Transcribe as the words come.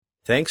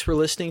Thanks for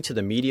listening to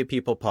the Media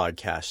People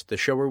Podcast, the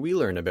show where we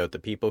learn about the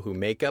people who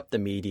make up the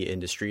media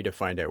industry to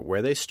find out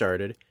where they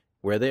started,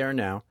 where they are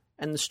now,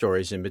 and the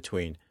stories in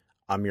between.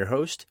 I'm your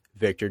host,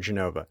 Victor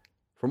Genova.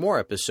 For more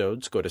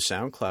episodes, go to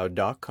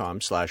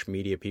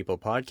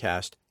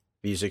soundcloud.com/mediapeoplepodcast.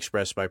 Views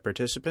expressed by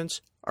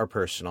participants are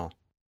personal.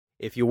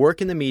 If you work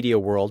in the media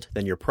world,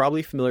 then you're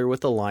probably familiar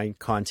with the line,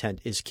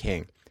 content is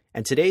king.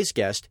 And today's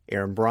guest,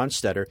 Aaron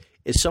Bronsteter,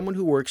 is someone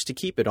who works to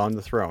keep it on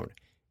the throne.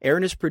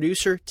 Aaron is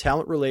producer,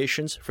 talent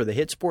relations for the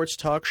hit sports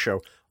talk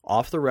show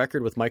Off the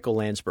Record with Michael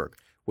Landsberg,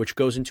 which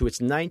goes into its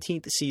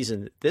 19th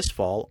season this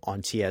fall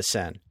on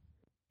TSN.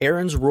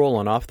 Aaron's role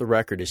on Off the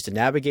Record is to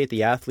navigate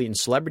the athlete and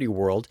celebrity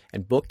world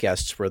and book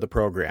guests for the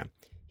program.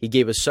 He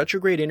gave us such a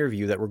great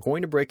interview that we're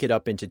going to break it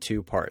up into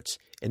two parts.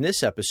 In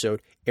this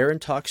episode, Aaron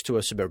talks to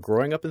us about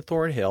growing up in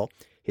Thornhill,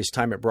 his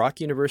time at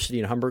Brock University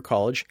and Humber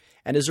College,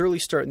 and his early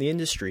start in the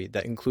industry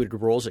that included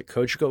roles at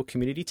Cogeco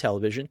Community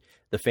Television,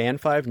 the Fan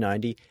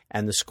 590,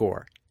 and The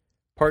Score.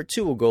 Part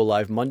 2 will go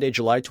live Monday,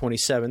 July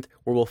 27th,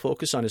 where we'll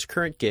focus on his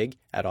current gig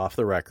at Off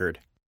the Record.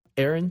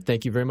 Aaron,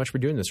 thank you very much for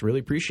doing this.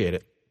 Really appreciate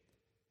it.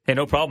 Hey,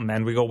 no problem,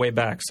 man. We go way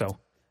back, so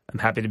I'm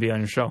happy to be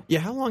on your show. Yeah,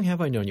 how long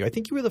have I known you? I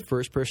think you were the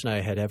first person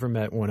I had ever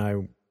met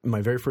when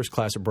my very first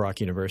class at Brock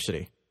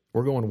University.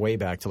 We're going way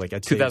back to I'd say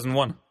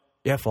 2001.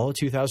 Yeah, fall of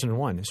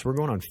 2001. So we're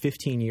going on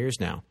 15 years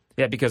now.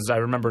 Yeah, because I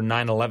remember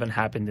 9/11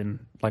 happened in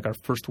our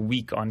first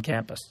week on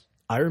campus.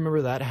 I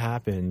remember that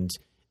happened.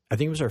 I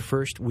think it was our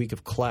first week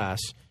of class,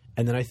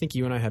 and then I think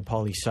you and I had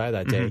poli-sci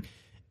that day.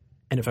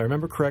 And if I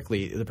remember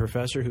correctly, the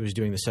professor who was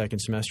doing the second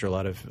semester, a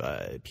lot of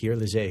Pierre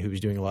Lizet, who was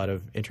doing a lot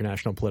of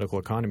international political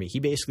economy, he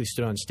basically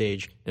stood on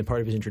stage, and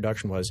part of his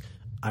introduction was,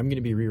 I'm going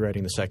to be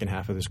rewriting the second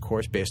half of this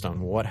course based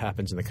on what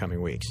happens in the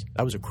coming weeks.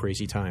 That was a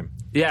crazy time.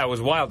 Yeah, it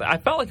was wild. I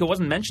felt like it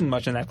wasn't mentioned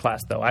much in that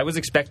class, though. I was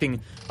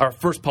expecting our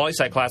first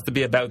poli-sci class to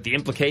be about the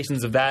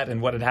implications of that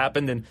and what had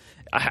happened, and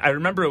I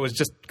remember it was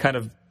just kind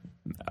of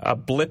a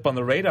blip on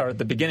the radar at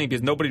the beginning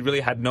because nobody really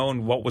had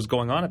known what was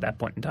going on at that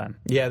point in time.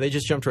 Yeah, they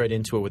just jumped right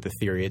into it with the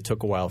theory. It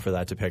took a while for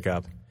that to pick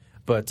up.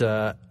 But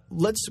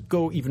let's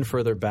go even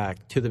further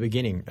back to the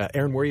beginning.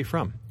 Aaron, where are you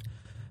from?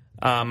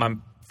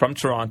 I'm from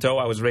Toronto.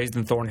 I was raised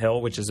in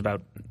Thornhill, which is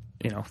about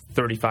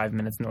 35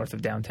 minutes north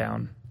of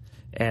downtown.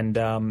 And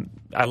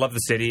I love the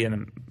city,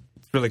 and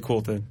it's really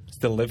cool to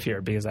still live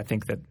here because I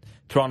think that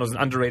Toronto's an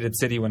underrated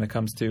city when it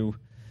comes to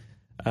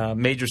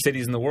major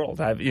cities in the world.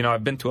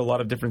 I've been to a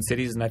lot of different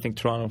cities, and I think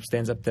Toronto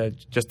stands up to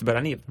just about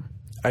any of them.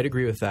 I'd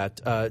agree with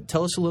that.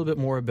 Tell us a little bit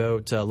more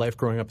about life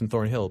growing up in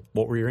Thornhill.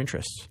 What were your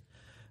interests?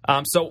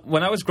 So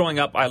when I was growing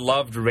up, I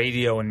loved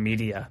radio and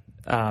media,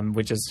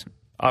 which is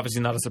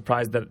obviously not a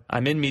surprise that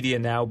I'm in media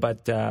now,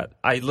 but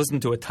I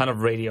listened to a ton of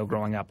radio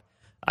growing up.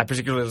 I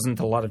particularly listened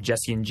to a lot of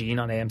Jesse and Jean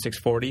on AM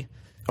 640.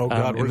 Oh,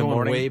 God, we're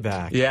going way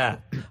back. Yeah.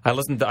 I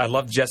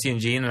loved Jesse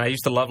and Jean, and I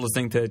used to love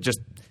listening to just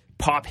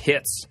pop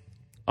hits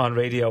on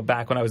radio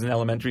back when I was in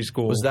elementary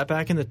school. Was that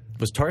back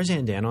was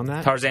Tarzan Dan on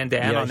that? Tarzan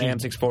Dan on AM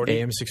 640.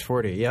 AM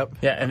 640, yep.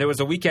 Yeah, and there was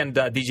a weekend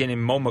DJ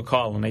named Mo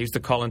McCall, and I used to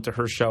call into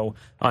her show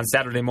on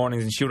Saturday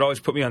mornings, and she would always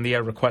put me on the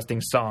air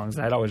requesting songs,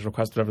 and I'd always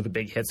request whatever the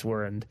big hits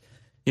were, and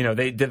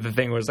they did the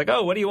thing where it's like,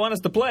 oh, what do you want us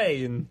to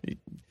play? And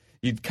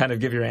you'd kind of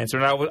give your answer.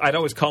 And I'd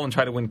always call and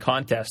try to win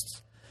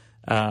contests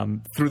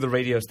through the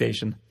radio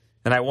station.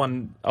 And I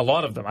won a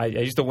lot of them. I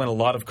used to win a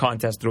lot of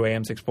contests through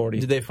AM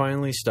 640. Did they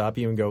finally stop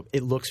you and go,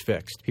 it looks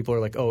fixed? People are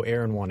like, oh,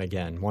 Aaron won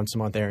again. Once a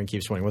month, Aaron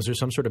keeps winning. Was there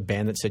some sort of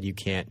ban that said you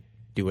can't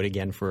do it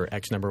again for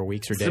X number of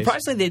weeks or days?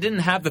 Surprisingly, they didn't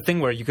have the thing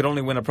where you could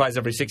only win a prize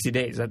every 60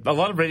 days. A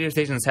lot of radio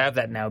stations have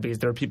that now because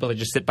there are people that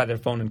just sit by their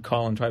phone and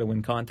call and try to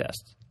win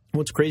contests.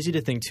 Well, it's crazy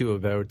to think, too,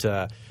 about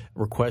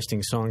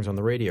requesting songs on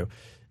the radio.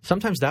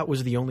 Sometimes that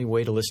was the only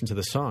way to listen to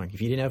the song.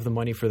 If you didn't have the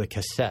money for the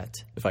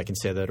cassette, if I can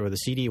say that, or the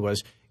CD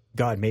was,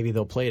 God, maybe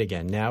they'll play it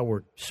again. Now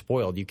we're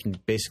spoiled. You can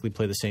basically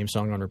play the same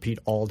song on repeat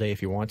all day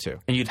if you want to.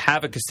 And you'd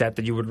have a cassette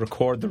that you would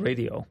record the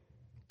radio,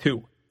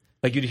 too.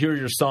 Like, you'd hear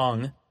your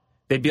song.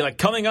 They'd be like,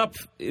 coming up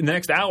in the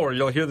next hour,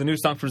 you'll hear the new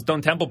song from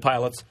Stone Temple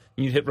Pilots,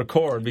 and you'd hit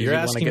record because you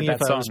want to get that song. You're asking me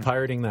if I was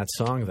pirating that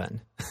song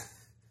then?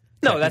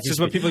 No, that's just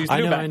what people used to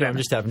do back then. I'm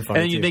just having fun.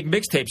 And then you'd make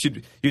mixtapes.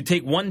 You'd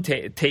take one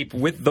tape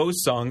with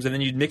those songs, and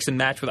then you'd mix and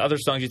match with other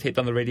songs you taped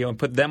on the radio and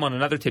put them on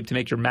another tape to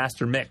make your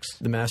master mix.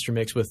 The master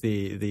mix with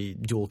the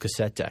dual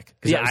cassette deck.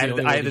 Yeah,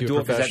 I had the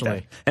dual cassette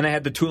deck. And I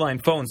had the 2-line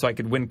phone so I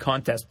could win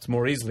contests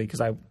more easily because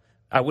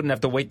I wouldn't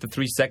have to wait the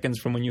 3 seconds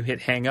from when you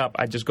hit hang up.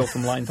 I'd just go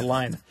from line to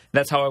line.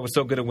 That's how I was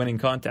so good at winning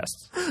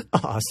contests.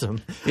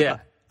 Awesome. Yeah.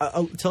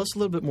 Tell us a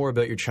little bit more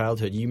about your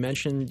childhood. You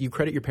mentioned you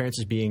credit your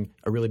parents as being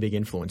a really big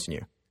influence in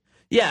you.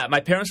 Yeah, my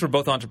parents were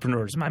both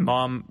entrepreneurs. My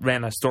mom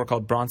ran a store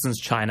called Bronson's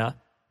China,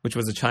 which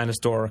was a China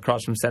store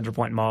across from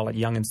Centrepoint Mall at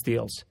Yonge and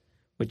Steeles,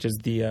 which is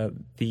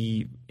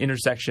the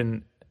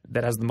intersection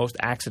that has the most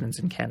accidents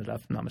in Canada,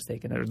 if I'm not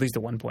mistaken, or at least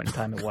at one point in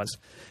time it was.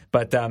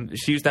 But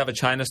she used to have a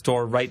China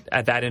store right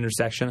at that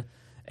intersection,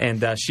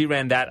 and she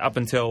ran that up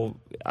until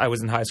I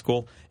was in high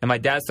school. And my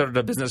dad started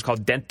a business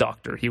called Dent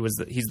Doctor.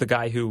 He's the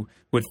guy who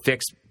would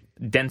fix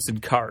dents in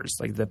cars.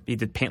 He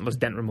did paintless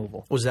dent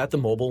removal. Was that the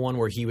mobile one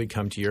where he would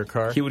come to your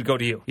car? He would go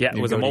to you. Yeah, it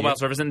was a mobile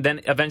service. And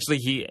then eventually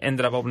he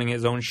ended up opening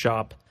his own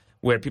shop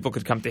where people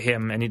could come to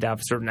him, and he'd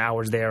have certain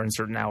hours there and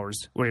certain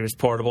hours where he was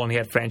portable, and he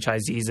had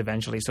franchisees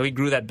eventually. So he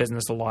grew that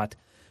business a lot.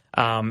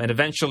 And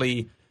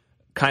eventually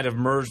kind of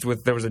merged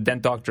with, there was a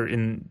dent doctor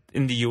in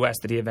the U.S.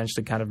 that he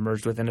eventually kind of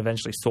merged with and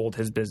eventually sold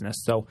his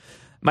business. So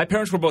my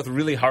parents were both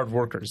really hard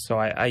workers. So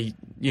I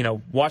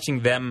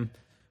watching them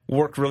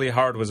work really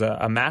hard was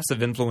a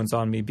massive influence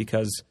on me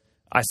because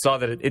I saw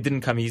that it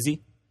didn't come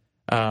easy.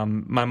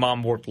 My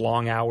mom worked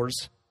long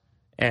hours,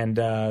 and,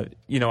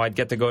 I'd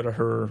get to go to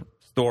her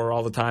store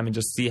all the time and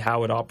just see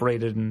how it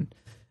operated. And,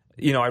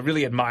 I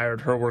really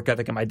admired her work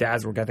ethic and my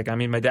dad's work ethic. I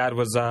mean, my dad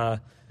was,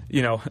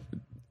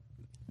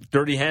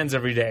 dirty hands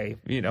every day,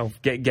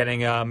 getting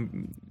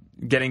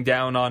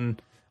down on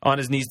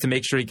his knees to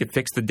make sure he could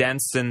fix the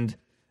dents. And,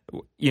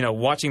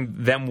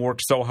 watching them work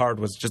so hard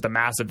was just a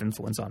massive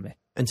influence on me.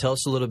 And tell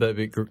us a little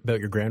bit about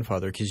your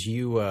grandfather, because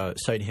you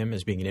cite him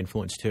as being an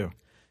influence too.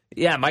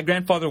 Yeah, my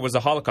grandfather was a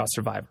Holocaust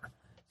survivor.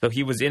 So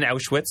he was in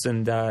Auschwitz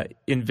and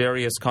in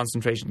various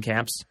concentration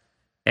camps.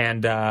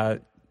 And,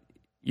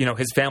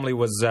 his family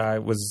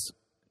was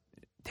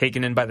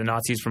taken in by the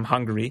Nazis from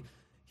Hungary.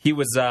 He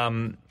was,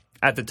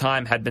 at the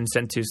time, had been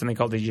sent to something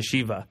called a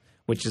yeshiva,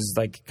 which is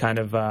like kind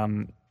of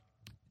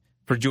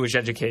for Jewish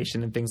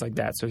education and things like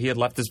that. So he had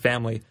left his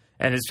family,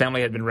 and his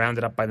family had been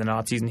rounded up by the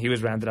Nazis, and he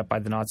was rounded up by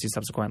the Nazis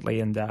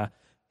subsequently. And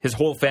his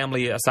whole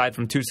family, aside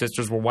from two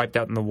sisters, were wiped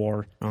out in the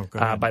war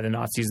by the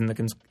Nazis in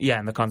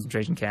the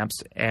concentration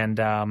camps. And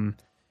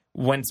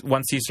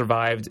once he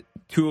survived,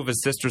 two of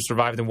his sisters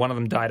survived, and one of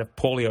them died of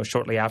polio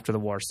shortly after the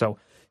war. So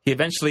he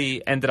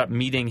eventually ended up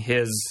meeting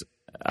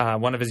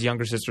one of his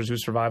younger sisters who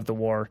survived the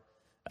war.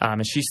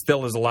 And she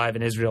still is alive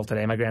in Israel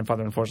today. My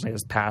grandfather, unfortunately,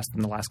 has passed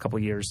in the last couple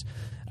of years.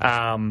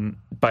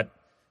 But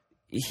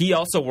he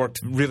also worked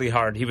really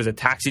hard. He was a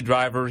taxi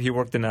driver. He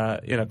worked in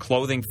a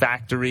clothing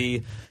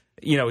factory.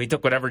 He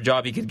took whatever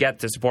job he could get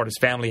to support his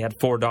family. He had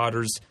 4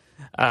 daughters,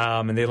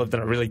 and they lived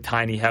in a really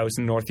tiny house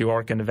in North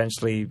York. And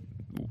eventually,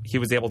 he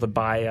was able to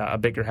buy a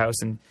bigger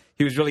house. And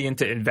he was really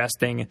into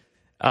investing.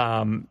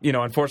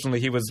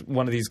 Unfortunately, he was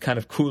one of these kind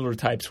of cooler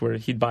types where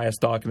he'd buy a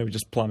stock and it would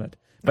just plummet.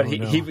 But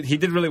he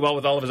did really well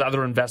with all of his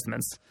other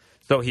investments.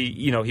 So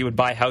he would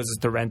buy houses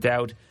to rent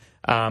out.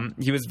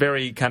 He was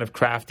very kind of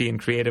crafty and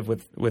creative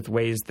with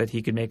ways that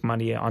he could make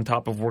money on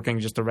top of working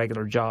just a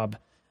regular job.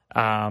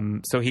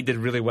 So he did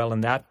really well in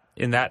that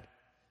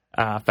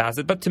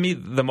facet. But to me,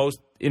 the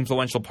most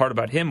influential part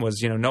about him was,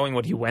 knowing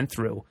what he went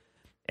through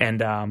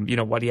and,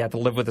 what he had to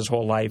live with his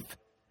whole life,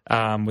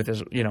 with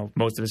his,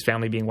 most of his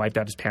family being wiped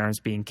out, his parents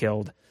being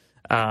killed.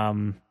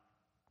 Knowing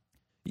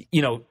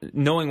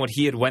what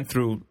he had went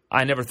through,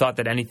 I never thought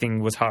that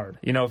anything was hard.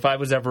 If I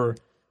was ever,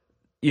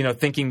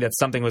 thinking that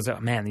something was,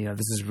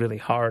 this is really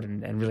hard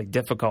and really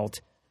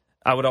difficult,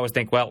 I would always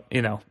think, well,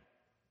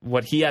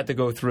 what he had to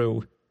go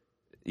through,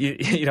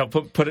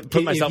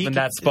 put myself in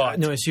that spot.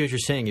 No, I see what you're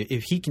saying.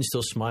 If he can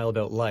still smile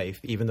about life,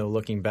 even though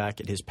looking back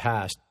at his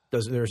past,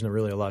 there isn't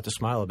really a lot to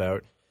smile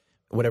about.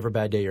 Whatever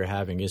bad day you're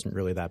having isn't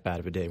really that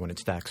bad of a day when it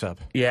stacks up.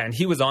 Yeah, and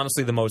he was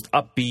honestly the most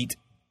upbeat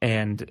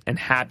and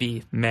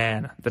happy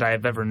man that I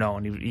have ever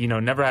known. He,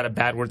 never had a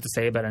bad word to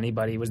say about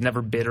anybody. He was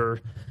never bitter,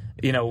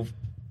 And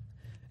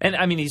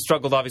I mean, he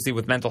struggled obviously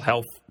with mental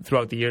health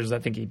throughout the years. I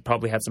think he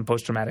probably had some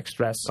post-traumatic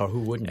stress. Oh,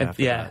 who wouldn't?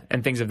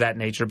 And things of that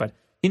nature. But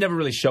he never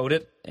really showed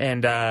it.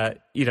 And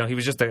he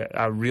was just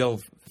a real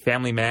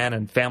family man,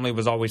 and family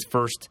was always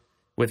first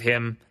with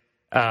him.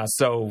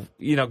 So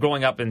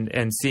growing up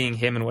and seeing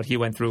him and what he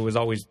went through was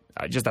always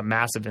just a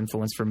massive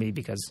influence for me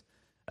because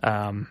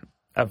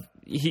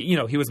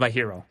he was my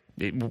hero.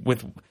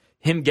 With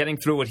him getting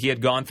through what he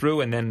had gone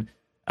through and then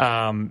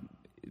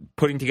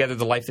putting together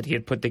the life that he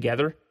had put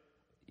together,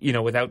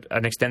 without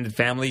an extended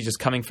family, just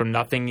coming from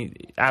nothing.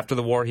 After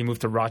the war, he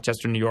moved to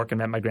Rochester, New York, and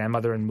met my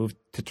grandmother and moved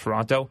to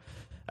Toronto.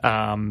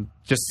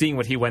 Just seeing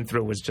what he went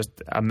through was just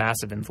a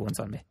massive influence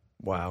on me.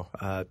 Wow.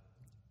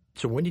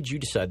 So when did you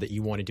decide that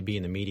you wanted to be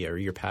in the media, or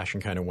your passion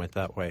kind of went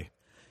that way?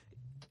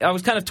 I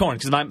was kind of torn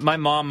because my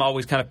mom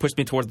always kind of pushed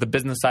me towards the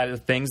business side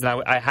of things,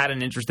 and I had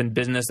an interest in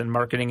business and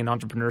marketing and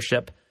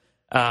entrepreneurship.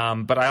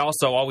 But I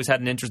also always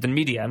had an interest in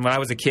media. And when I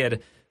was a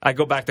kid, I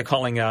go back to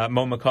calling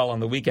Mo McCall on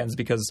the weekends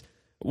because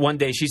one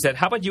day she said,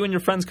 "How about you and your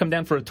friends come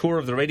down for a tour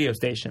of the radio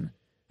station?"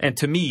 And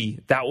to me,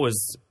 that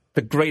was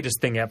the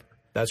greatest thing ever.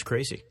 That's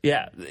crazy.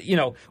 Yeah.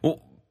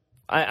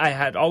 I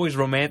had always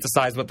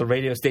romanticized what the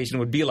radio station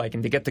would be like,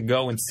 and to get to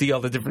go and see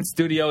all the different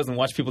studios and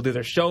watch people do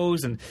their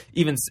shows and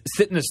even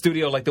sit in a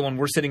studio like the one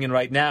we're sitting in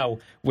right now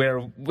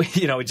where,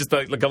 just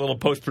like a little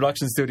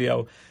post-production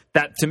studio,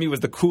 that to me was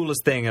the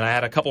coolest thing. And I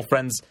had a couple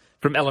friends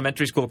from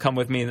elementary school come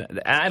with me.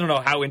 And I don't know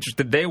how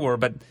interested they were,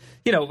 but,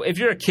 if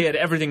you're a kid,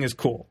 everything is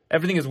cool.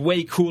 Everything is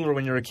way cooler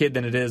when you're a kid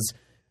than it is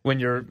when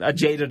you're a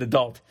jaded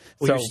adult.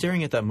 Well, you're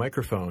staring at that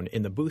microphone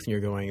in the booth and you're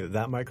going,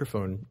 that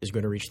microphone is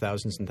going to reach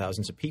thousands and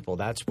thousands of people.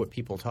 That's what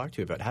people talk to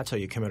you about. That's how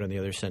you come out on the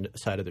other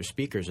side of their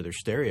speakers or their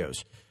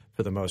stereos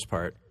for the most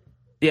part.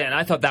 Yeah, and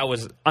I thought that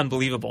was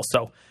unbelievable.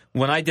 So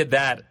when I did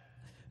that,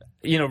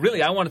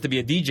 really, I wanted to be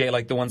a DJ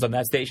like the ones on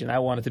that station. I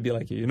wanted to be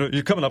like,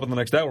 you're coming up in the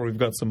next hour. We've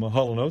got some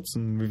Hall & Oates,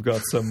 and we've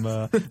got some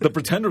The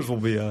Pretenders will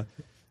be,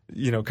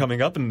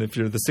 coming up. And if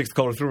you're the sixth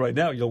caller through right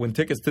now, you'll win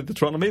tickets to the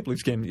Toronto Maple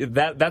Leafs game.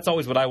 That's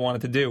always what I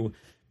wanted to do.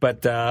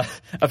 But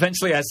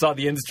eventually, I saw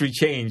the industry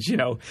change.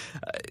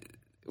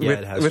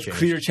 With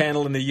Clear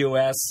Channel in the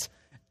U.S.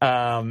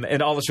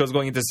 And all the shows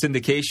going into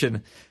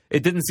syndication,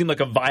 it didn't seem like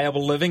a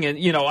viable living. And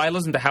I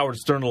listen to Howard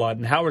Stern a lot,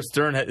 and Howard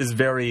Stern is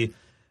very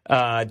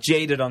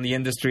jaded on the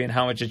industry and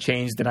how much it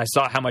changed. And I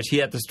saw how much he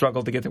had to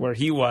struggle to get to where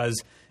he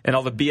was, and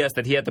all the BS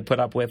that he had to put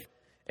up with.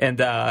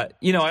 And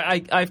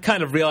I've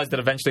kind of realized that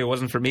eventually it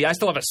wasn't for me. I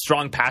still have a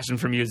strong passion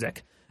for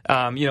music.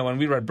 When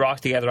we were at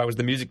Brock together, I was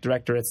the music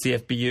director at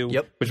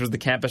CFBU, which was the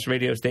campus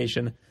radio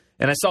station.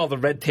 And I saw the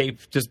red tape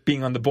just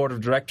being on the board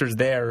of directors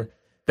there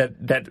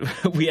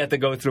that we had to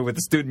go through with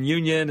the student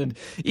union and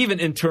even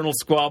internal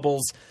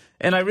squabbles.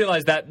 And I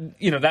realized that,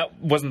 that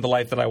wasn't the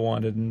life that I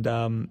wanted. And,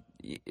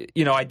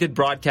 I did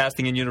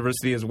broadcasting in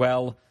university as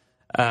well,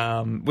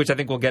 which I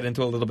think we'll get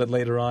into a little bit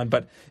later on.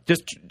 But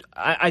just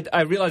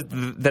I realized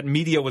that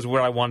media was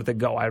where I wanted to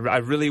go. I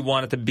really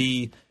wanted to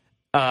be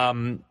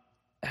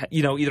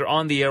either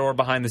on the air or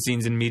behind the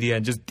scenes in media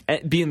and just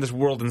be in this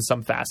world in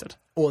some facet.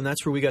 Well, and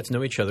that's where we got to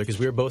know each other because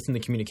we were both in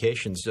the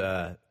communications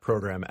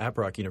program at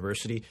Brock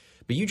University.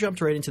 But you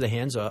jumped right into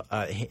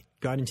the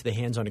got into the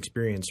hands-on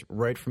experience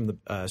right from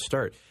the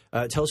start.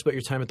 Tell us about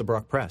your time at the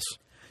Brock Press.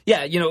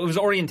 Yeah, it was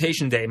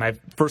orientation day, my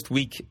first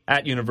week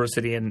at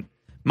university, and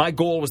my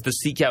goal was to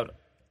seek out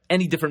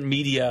any different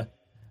media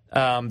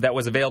that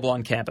was available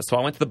on campus. So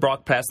I went to the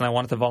Brock Press, and I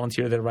wanted to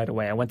volunteer there right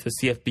away. I went to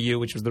CFBU,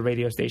 which was the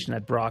radio station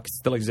at Brock. It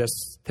still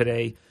exists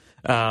today.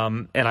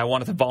 And I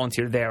wanted to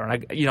volunteer there.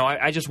 And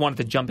I just wanted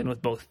to jump in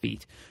with both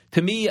feet.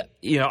 To me,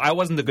 I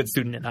wasn't a good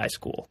student in high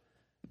school.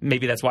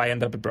 Maybe that's why I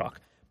ended up at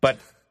Brock. But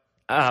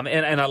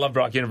and I love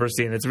Brock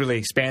University, and it's really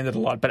expanded a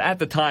lot. But at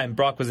the time,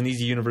 Brock was an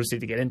easy university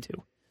to get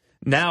into.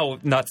 Now,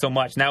 not so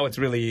much. Now it's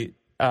really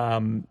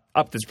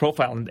upped its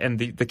profile, and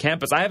the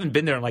campus. I haven't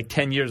been there in like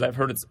 10 years. I've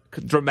heard it's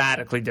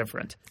dramatically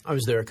different. I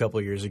was there a couple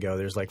of years ago.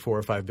 There's like 4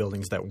 or 5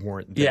 buildings that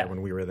weren't there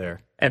when we were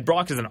there. And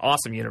Brock is an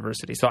awesome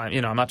university. So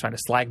I'm not trying to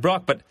slag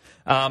Brock, but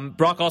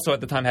Brock also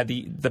at the time had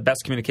the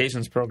best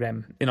communications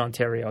program in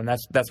Ontario, and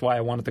that's why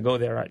I wanted to go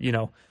there.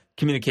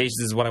 Communications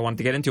is what I wanted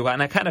to get into,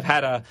 and I kind of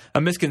had a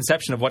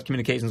misconception of what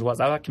communications was.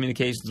 I thought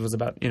communications was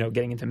about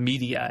getting into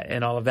media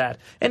and all of that,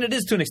 and it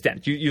is to an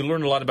extent. You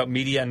learn a lot about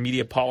media and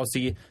media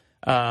policy.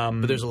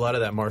 But there's a lot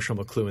of that Marshall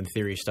McLuhan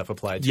theory stuff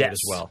applied to it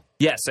as well.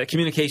 Yes,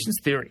 communications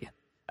theory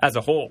as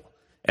a whole.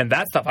 And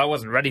that stuff I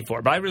wasn't ready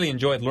for, but I really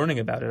enjoyed learning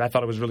about it. I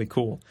thought it was really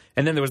cool.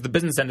 And then there was the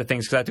business end of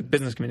things because I took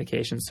business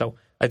communications, so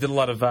I did a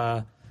lot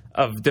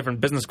of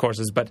different business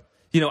courses. But,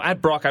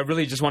 at Brock, I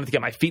really just wanted to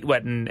get my feet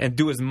wet and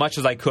do as much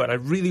as I could. I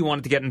really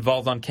wanted to get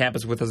involved on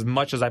campus with as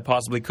much as I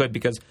possibly could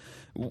because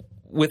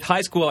with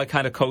high school, I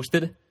kind of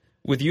coasted.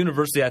 With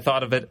university, I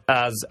thought of it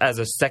as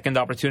a second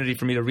opportunity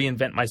for me to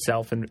reinvent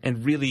myself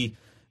and really,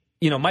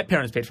 my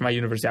parents paid for my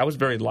university. I was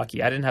very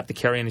lucky. I didn't have to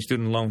carry any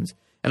student loans.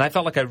 And I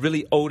felt like I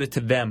really owed it to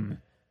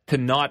them to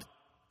not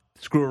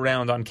screw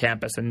around on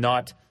campus and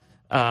not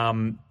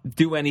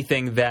do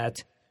anything that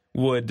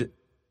would,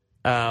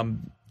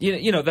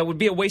 that would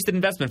be a wasted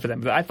investment for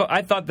them. I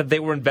thought that they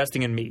were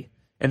investing in me,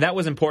 and that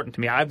was important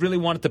to me. I really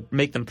wanted to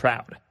make them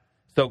proud.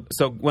 So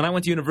when I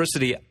went to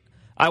university,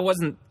 I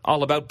wasn't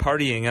all about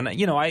partying, and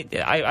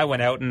I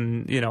went out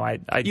and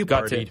I you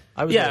got partied. to.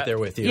 I was right there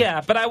with you.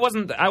 Yeah, but I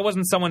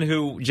wasn't someone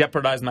who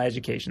jeopardized my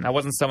education. I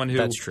wasn't someone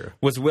who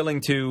was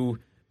willing to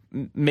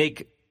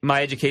make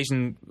my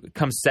education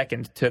come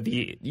second to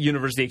the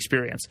university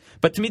experience.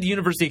 But to me, the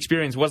university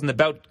experience wasn't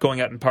about going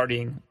out and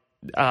partying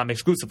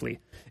exclusively.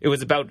 It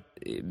was about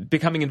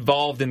becoming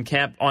involved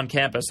on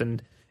campus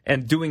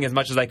and doing as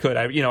much as I could.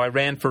 I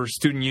ran for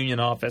student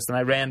union office, and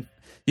I ran.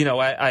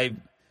 I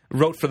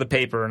wrote for the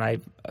paper, and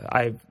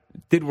I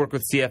did work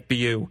with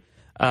CFBU,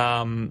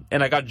 and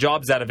I got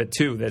jobs out of it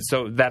too.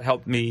 That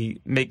helped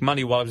me make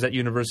money while I was at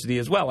university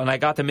as well, and I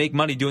got to make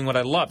money doing what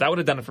I loved. I would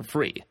have done it for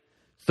free,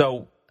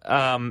 so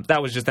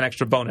that was just an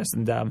extra bonus.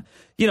 And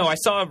I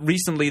saw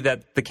recently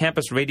that the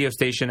campus radio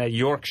station at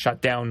York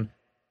shut down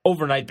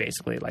overnight,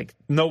 basically, like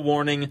no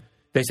warning.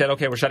 They said,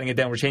 "Okay, we're shutting it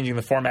down. We're changing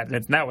the format," and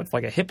it's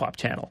like a hip hop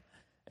channel.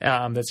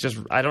 That's just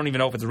I don't even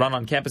know if it's run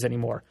on campus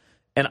anymore.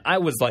 And I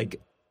was like,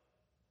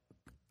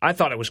 I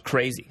thought it was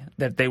crazy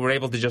that they were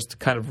able to just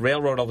kind of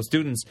railroad all the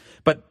students.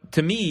 But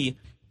to me,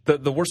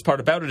 the worst part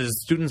about it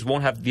is students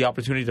won't have the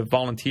opportunity to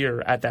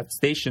volunteer at that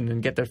station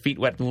and get their feet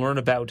wet and learn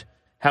about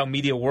how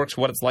media works,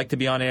 what it's like to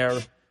be on air.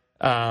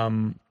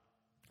 And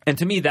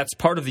to me, that's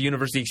part of the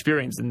university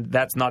experience, and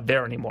that's not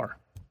there anymore.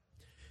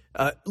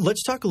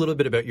 Let's talk a little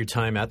bit about your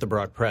time at the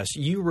Brock Press.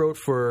 You wrote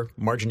for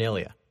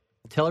Marginalia.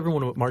 Tell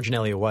everyone what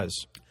Marginalia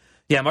was.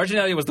 Yeah,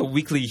 Marginalia was the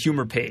weekly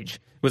humor page.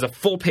 It was a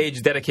full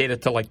page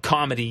dedicated to like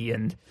comedy,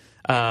 and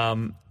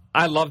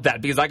I loved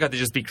that because I got to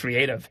just be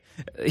creative.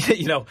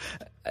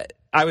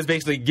 I was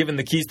basically given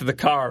the keys to the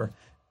car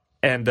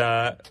and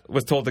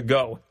was told to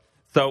go.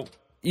 So,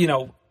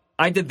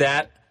 I did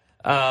that,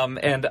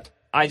 and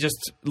I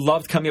just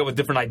loved coming up with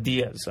different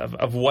ideas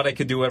of what I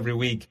could do every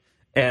week.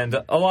 And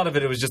a lot of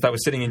it was just I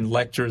was sitting in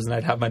lectures, and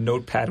I'd have my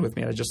notepad with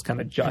me, and I'd just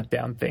kind of jot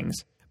down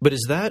things. But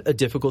is that a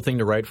difficult thing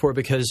to write for?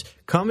 Because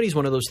comedy is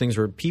one of those things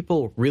where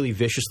people really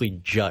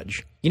viciously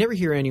judge. You never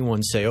hear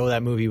anyone say, oh,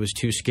 that movie was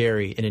too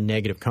scary in a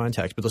negative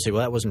context, but they'll say,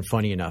 well, that wasn't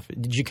funny enough.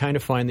 Did you kind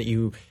of find that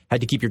you had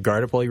to keep your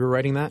guard up while you were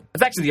writing that?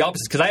 It's actually the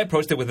opposite, because I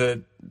approached it with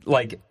the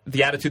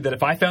attitude that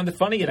if I found it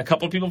funny and a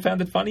couple of people found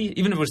it funny,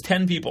 even if it was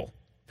 10 people,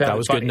 that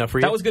was good enough for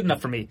you? That was good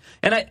enough for me.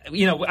 And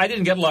I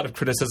didn't get a lot of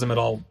criticism at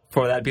all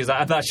for that, because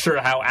I'm not sure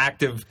how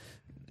active,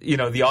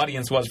 the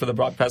audience was for the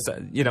Brock Press.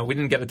 We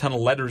didn't get a ton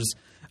of letters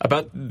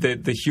about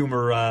the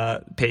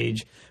humor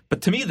page.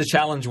 But to me, the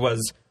challenge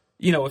was,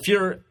 if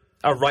you're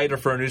a writer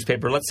for a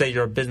newspaper, let's say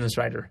you're a business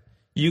writer,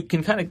 you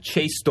can kind of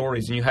chase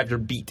stories and you have your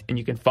beat and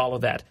you can follow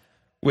that.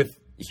 With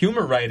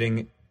humor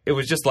writing, it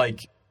was just like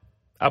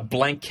a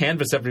blank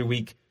canvas every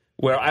week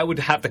where I would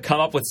have to come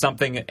up with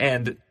something.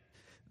 And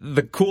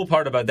the cool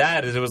part about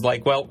that is it was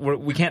like, well,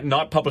 we can't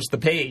not publish the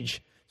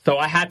page. So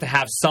I had to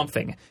have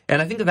something.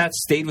 And I think that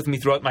stayed with me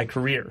throughout my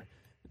career.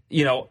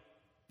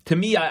 To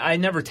me, I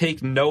never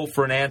take no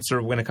for an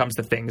answer when it comes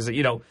to things.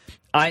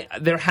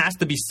 There has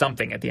to be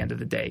something at the end of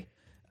the day.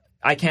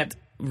 I can't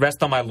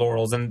rest on my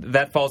laurels, and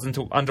that falls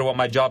under what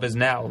my job is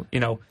now.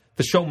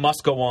 The show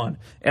must go on.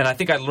 And I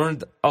think I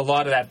learned a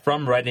lot of that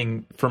from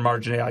writing for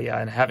Marginalia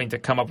and having to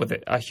come up with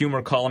a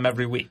humor column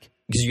every week.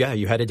 Because,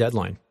 you had a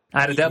deadline.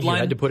 I had a deadline.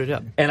 You had to put it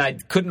up. And I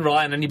couldn't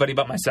rely on anybody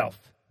but myself.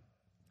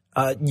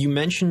 You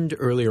mentioned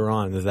earlier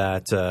on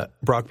that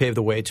Brock paved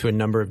the way to a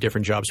number of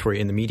different jobs for you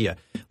in the media.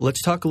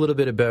 Let's talk a little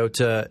bit about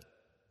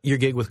your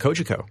gig with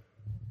Cogeco.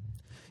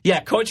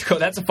 Yeah, Cogeco,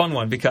 that's a fun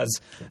one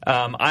because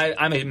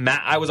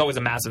I was always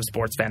a massive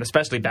sports fan,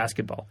 especially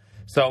basketball.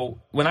 So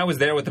when I was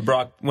there with the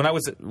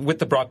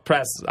Brock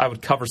Press, I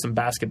would cover some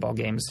basketball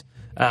games.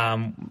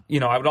 I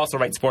would also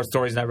write sports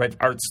stories, and I write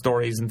art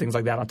stories and things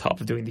like that on top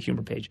of doing the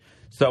humor page.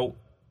 So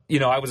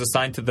I was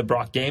assigned to the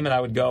Brock game, and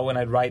I would go and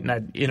I'd write and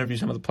I'd interview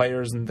some of the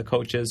players and the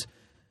coaches.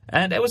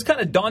 And it was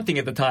kind of daunting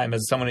at the time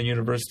as someone in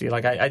university.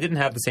 Like, I didn't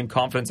have the same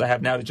confidence I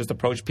have now to just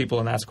approach people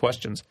and ask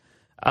questions.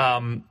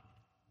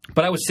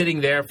 But I was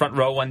sitting there front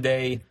row one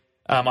day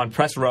on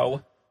press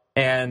row,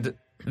 and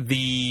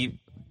the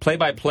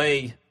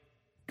play-by-play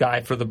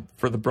guy for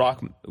the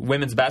Brock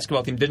women's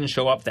basketball team didn't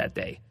show up that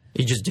day.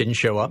 He just didn't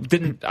show up?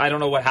 I don't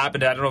know what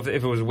happened. I don't know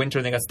if it was winter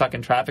and they got stuck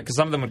in traffic, because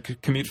some of them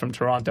would commute from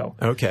Toronto.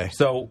 Okay.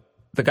 So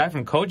the guy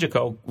from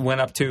Cogeco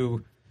went up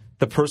to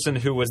the person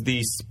who was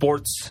the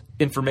sports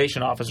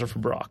information officer for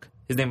Brock.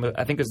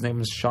 I think his name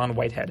was Sean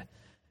Whitehead.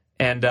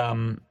 And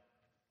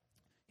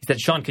he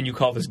said, Sean, can you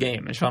call this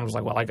game? And Sean was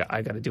like, well, I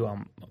got to do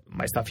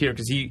my stuff here,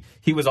 because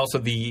he was also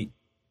the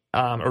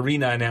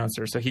arena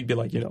announcer. So he'd be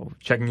like,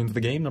 checking into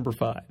the game, number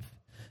 5.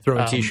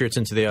 Throwing T-shirts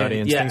into the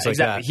audience, things like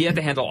exactly. that. He had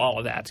to handle all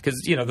of that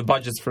because, the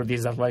budgets for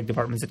these athletic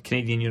departments at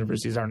Canadian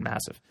universities aren't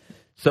massive.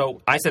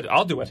 So I said,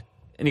 I'll do it.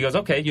 And he goes,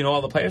 okay, you know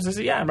all the players? I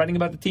said, yeah, I'm writing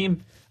about the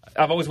team.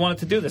 I've always wanted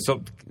to do this,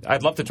 so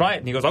I'd love to try it.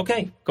 And he goes,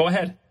 okay, go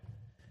ahead.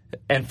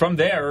 And from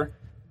there,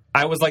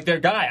 I was like their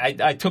guy.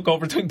 I took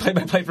over doing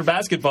play-by-play for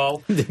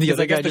basketball because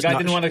I guess the guy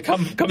didn't want to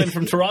come in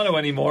from Toronto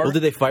anymore. Well,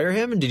 did they fire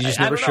him? And did he just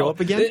never show up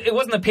again? It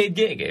wasn't a paid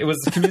gig. It was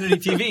community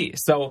TV.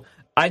 So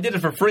I did it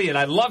for free, and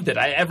I loved it.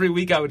 Every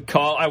week I would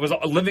call. I was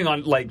living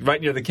on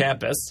right near the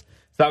campus.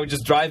 So I would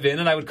just drive in,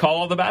 and I would call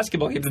all the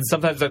basketball games. And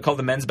sometimes I'd call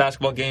the men's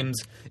basketball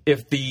games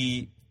if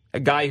the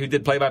guy who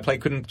did play-by-play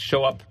couldn't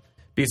show up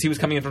because he was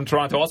coming in from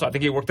Toronto also. I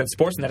think he worked at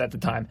Sportsnet at the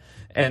time.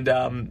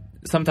 And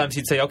sometimes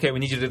he'd say, okay, we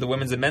need you to do the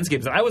women's and men's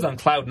games. And I was on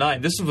cloud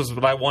 9. This was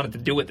what I wanted to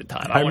do at the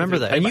time. I remember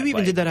that. And you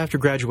even did that after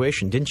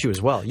graduation, didn't you,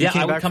 as well?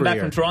 I would come back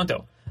from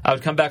Toronto. I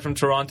would come back from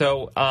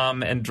Toronto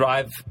and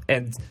drive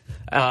and do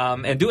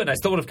it. And I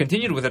still would have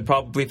continued with it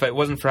probably if it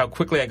wasn't for how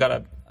quickly I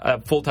got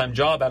a full-time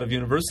job out of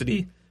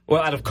university.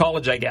 Well, out of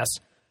college, I guess.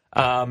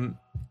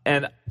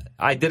 And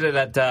I did it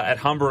at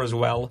Humber as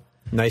well.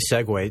 Nice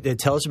segue.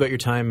 Tell us about your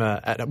time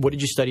what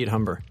did you study at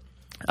Humber?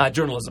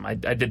 Journalism. I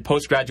did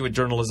postgraduate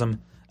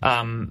journalism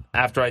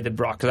after I did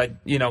Brock. Because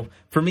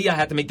for me, I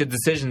had to make the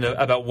decision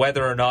about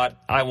whether or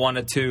not I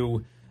wanted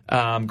to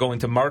go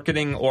into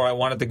marketing or I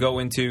wanted to go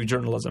into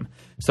journalism.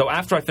 So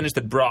after I finished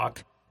at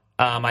Brock,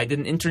 I did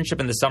an internship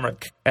in the summer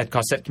at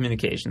Cossette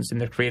Communications in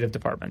their creative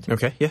department.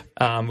 Okay,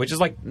 yeah. Which is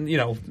like,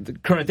 the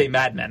current day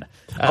Mad Men.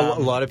 A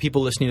lot of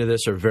people listening to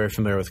this are very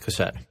familiar with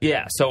Cossette.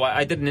 Yeah, so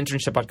I did an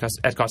internship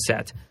at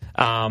Cossette.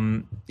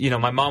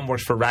 My mom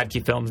works for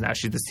Radke Films now.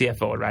 She's the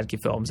CFO at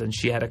Radke Films, and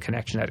she had a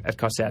connection at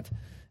Cossette.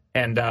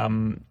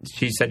 And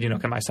she said,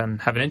 can my son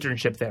have an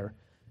internship there?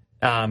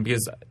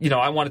 Because,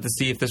 I wanted to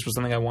see if this was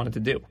something I wanted to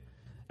do.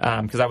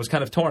 Because I was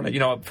kind of torn.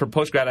 For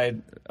postgrad, I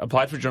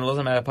applied for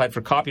journalism and I applied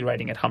for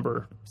copywriting at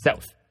Humber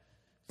South.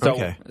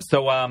 I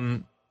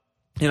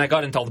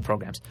got into all the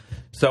programs.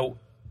 So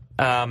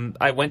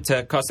I went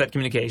to Cossette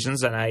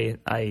Communications and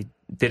I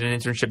did an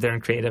internship there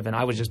in creative, and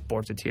I was just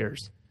bored to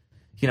tears.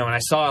 And I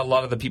saw a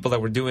lot of the people that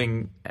were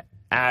doing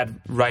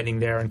ad writing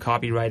there and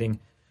copywriting,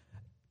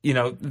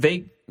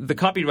 the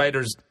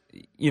copywriters,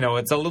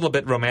 it's a little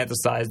bit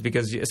romanticized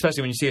because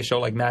especially when you see a show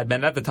like Mad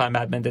Men, at the time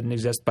Mad Men didn't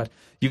exist, but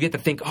you get to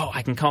think, oh,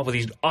 I can come up with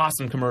these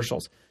awesome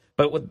commercials.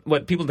 But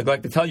what people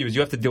neglect to tell you is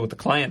you have to deal with the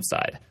client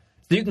side.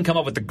 So you can come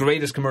up with the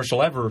greatest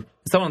commercial ever.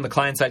 Someone on the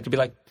client side could be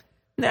like,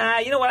 nah,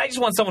 you know what? I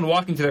just want someone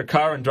walking to their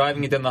car and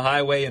driving it down the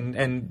highway,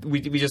 and we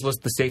just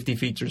list the safety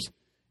features.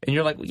 And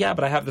you're like, well, yeah,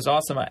 but I have this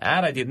awesome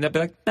ad idea. And they'll be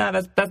like, nah,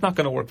 that's not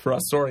going to work for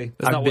us. Sorry.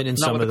 I've been in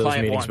some of those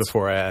meetings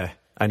before.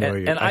 I know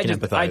you. I can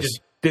empathize. I just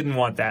didn't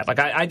want that. Like,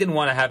 I didn't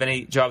want to have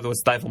any job that would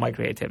stifle my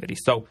creativity.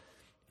 So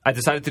I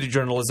decided to do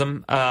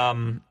journalism,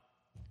 and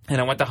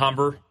I went to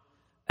Humber.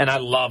 And I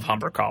love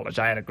Humber College.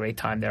 I had a great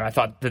time there. I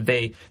thought that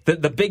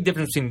the big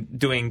difference between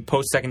doing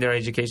post-secondary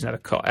education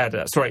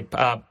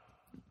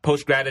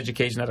post-grad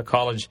education at a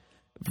college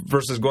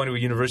versus going to a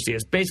university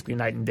is basically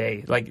night and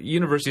day. Like,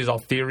 university is all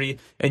theory,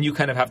 and you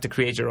kind of have to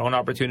create your own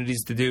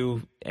opportunities to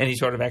do any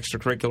sort of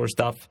extracurricular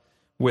stuff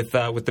with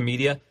the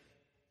media.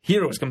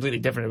 Here it was completely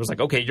different. It was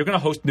like, okay, you're going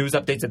to host news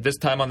updates at this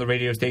time on the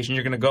radio station.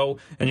 You're going to go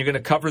and you're going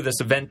to cover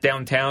this event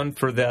downtown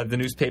for the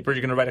newspaper.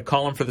 You're going to write a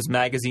column for this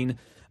magazine.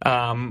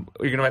 You're going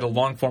to write a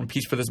long-form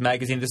piece for this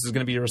magazine. This is going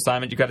to be your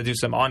assignment. You got to do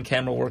some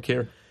on-camera work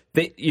here.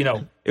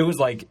 It was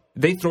like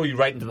they throw you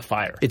right into the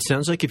fire. It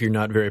sounds like if you're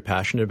not very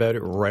passionate about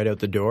it right out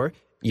the door,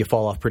 you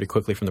fall off pretty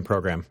quickly from the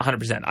program.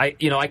 100%.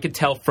 I could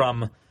tell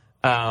from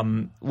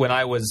when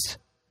I was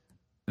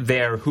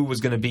there who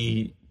was going to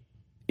be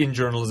in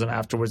journalism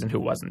afterwards and who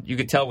wasn't. You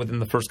could tell within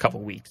the first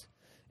couple of weeks.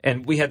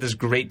 And we had this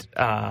great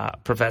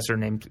professor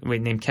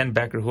named Ken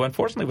Becker, who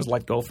unfortunately was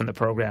let go from the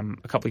program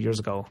a couple of years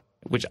ago,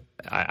 which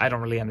I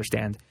don't really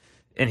understand.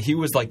 And he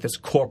was like this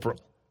corporal.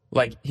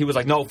 Like, he was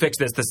like, no, fix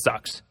this. This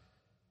sucks.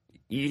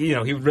 He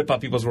would rip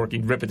up people's work.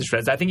 He'd rip it to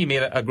shreds. I think he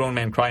made a grown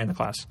man cry in the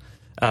class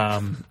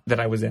that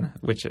I was in.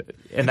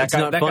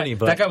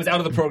 That guy was out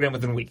of the program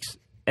within weeks.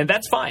 And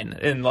that's fine.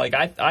 And like,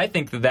 I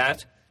think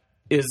that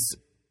is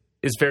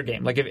fair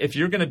game. Like, if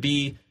you're going to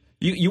be,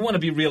 you want to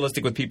be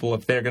realistic with people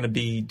if they're going to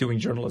be doing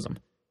journalism,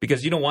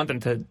 because you don't want them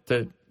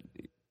to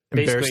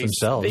embarrass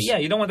themselves. Yeah,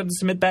 you don't want them to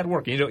submit bad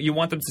work. You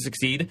want them to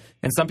succeed,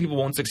 and some people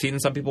won't succeed,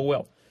 and some people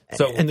will.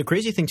 So, and the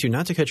crazy thing too,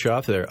 not to cut you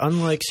off there,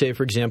 unlike, say,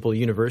 for example,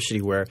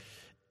 university, where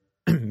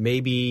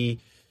maybe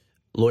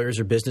lawyers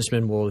or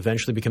businessmen will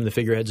eventually become the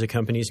figureheads of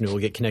companies and it will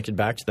get connected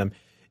back to them.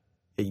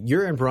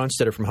 You're Aaron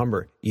Bronsteter from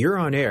Humber. You're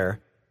on air.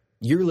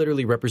 You're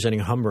literally representing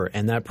Humber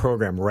and that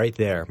program right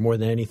there more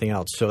than anything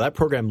else. So that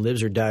program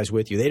lives or dies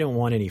with you. They don't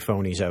want any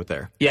phonies out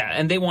there. Yeah,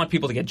 and they want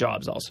people to get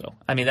jobs also.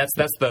 I mean, that's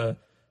the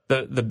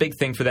big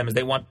thing for them is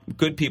they want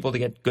good people to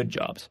get good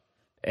jobs.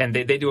 And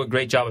they do a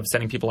great job of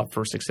setting people up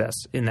for success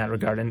in that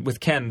regard. And with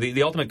Ken,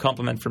 the ultimate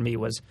compliment for me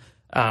was,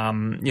 I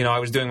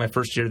was doing my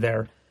first year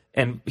there,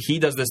 and he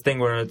does this thing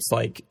where it's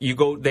like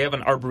they have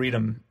an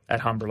arboretum at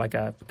Humber, like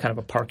a kind of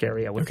a park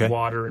area with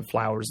water and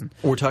flowers. And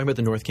we're talking about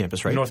the North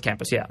Campus, right? North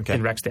Campus, yeah,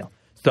 in Rexdale.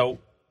 So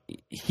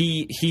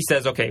he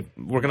says, okay,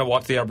 we're going to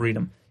walk to the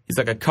arboretum. He's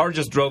like, a car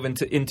just drove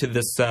into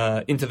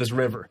this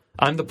river.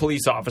 I'm the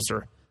police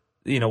officer.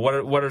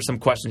 What are some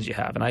questions you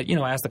have? And I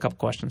asked a couple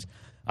questions.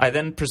 I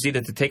then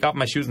proceeded to take off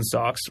my shoes and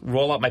socks,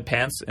 roll up my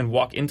pants, and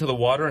walk into the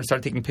water and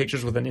start taking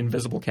pictures with an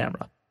invisible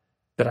camera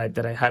that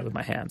I had with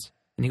my hands.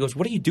 And he goes,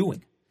 "What are you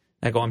doing?"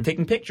 And I go, "I'm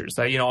taking pictures.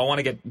 I want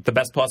to get the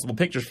best possible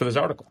pictures for this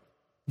article."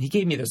 And he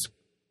gave me this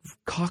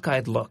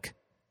cockeyed look.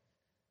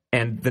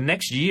 And the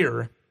next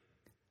year,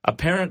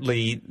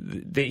 apparently,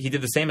 he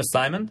did the same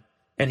assignment.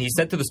 And he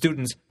said to the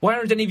students, "Why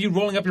aren't any of you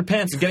rolling up your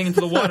pants and getting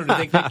into the water to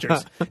take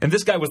pictures?" And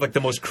this guy was like the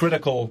most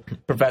critical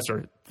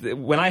professor.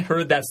 When I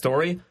heard that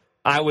story,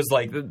 I was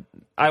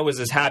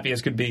as happy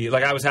as could be.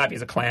 Like, I was happy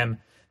as a clam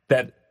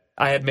that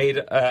I had made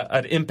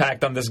an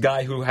impact on this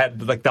guy who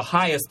had like the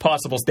highest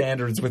possible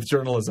standards with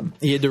journalism.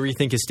 He had to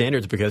rethink his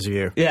standards because of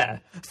you. Yeah.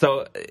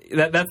 So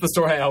that's the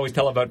story I always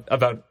tell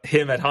about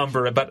him at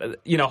Humber.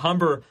 But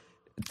Humber,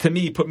 to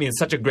me, put me in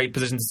such a great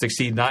position to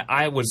succeed. And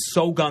I was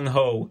so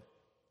gung-ho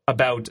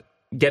about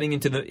getting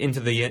into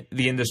the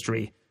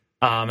industry,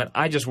 and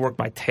I just worked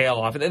my tail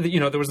off.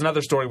 There was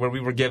another story where we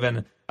were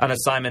given an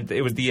assignment.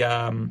 It was the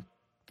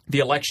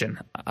election.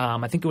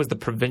 I think it was the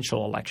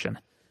provincial election,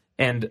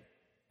 and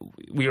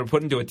we were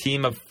put into a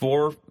team of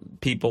 4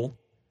 people,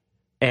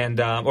 and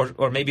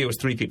or maybe it was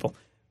 3 people,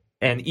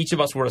 and each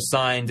of us were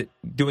assigned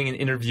doing an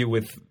interview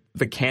with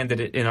the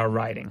candidate in our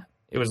riding.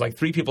 It was like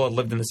 3 people that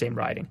lived in the same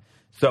riding.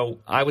 So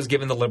I was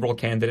given the Liberal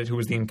candidate, who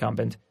was the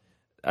incumbent.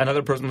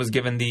 Another person was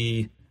given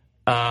the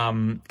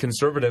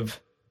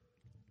conservative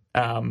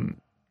candidate.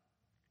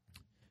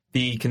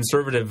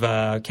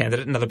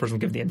 Another person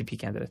would give the NDP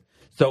candidate.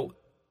 So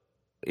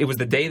it was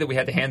the day that we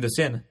had to hand this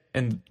in,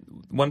 and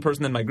one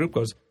person in my group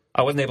goes,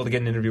 "I wasn't able to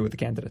get an interview with the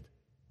candidate."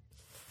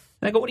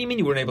 And I go, "What do you mean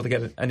you weren't able to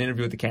get an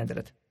interview with the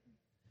candidate?"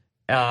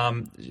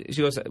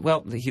 She goes,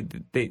 "Well,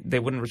 they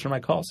wouldn't return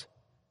my calls."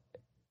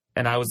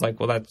 And I was like,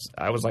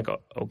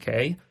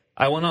 okay.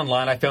 I went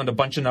online. I found a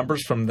bunch of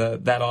numbers from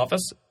that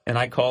office, and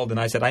I called and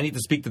I said, I need to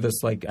speak to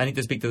this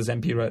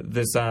MP,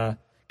 this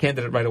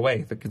candidate right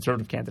away, the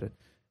Conservative candidate.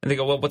 And they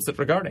go, well, what's it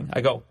regarding?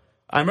 I go,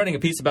 I'm writing a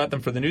piece about them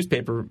for the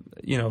newspaper.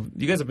 You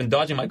guys have been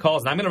dodging my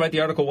calls, and I'm going to write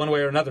the article one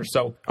way or another.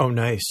 So, oh,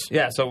 nice.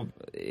 Yeah, so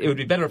it would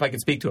be better if I could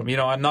speak to them.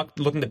 I'm not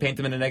looking to paint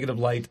them in a negative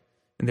light.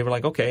 And they were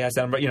like, okay. I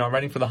said, I'm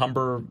writing for the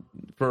Humber,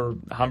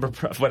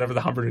 whatever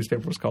the Humber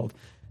newspaper was called.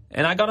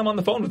 And I got him on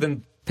the phone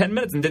within 10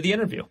 minutes and did the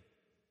interview.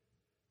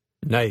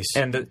 Nice.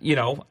 And,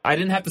 I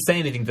didn't have to say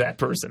anything to that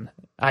person.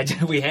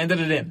 We handed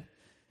it in.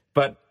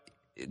 But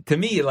to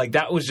me, like,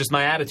 that was just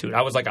my attitude.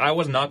 I was like, I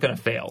was not going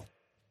to fail.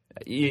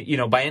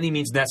 By any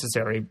means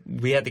necessary,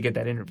 we had to get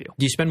that interview.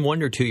 Do you spend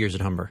 1 or 2 years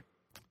at Humber?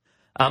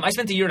 I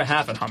spent a year and a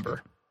half at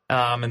Humber.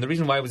 And the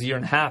reason why it was a year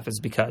and a half is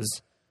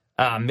because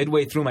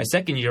midway through my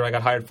second year, I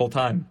got hired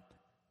full-time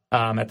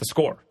at the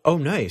Score. Oh,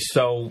 nice.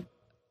 So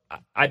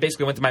I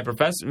basically went to my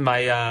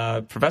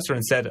professor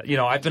and said,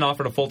 I've been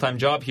offered a full-time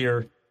job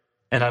here,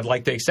 and I'd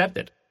like to accept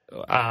it.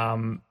 I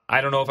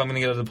don't know if I'm going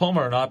to get a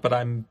diploma or not, but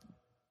I'm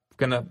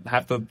going to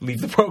have to leave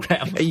the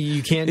program.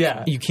 You can't.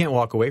 Yeah. You can't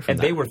walk away from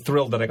that. And they were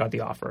thrilled that I got the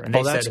offer. And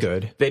that's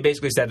good. They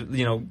basically said,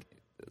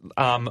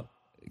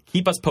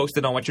 keep us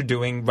posted on what you're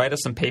doing. Write us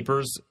some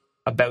papers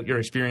about your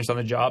experience on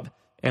the job,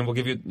 and we'll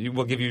give you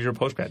your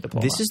postgrad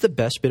diploma. This is the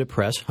best bit of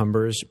press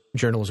Humber's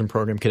journalism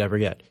program could ever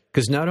get.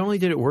 Because not only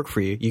did it work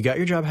for you, you got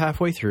your job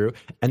halfway through,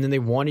 and then they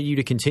wanted you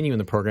to continue in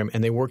the program,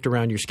 and they worked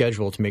around your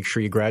schedule to make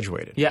sure you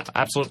graduated. Yeah,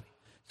 absolutely.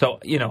 So,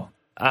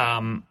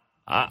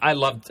 I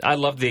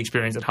loved the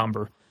experience at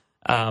Humber.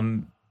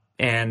 And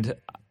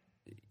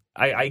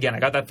I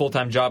got that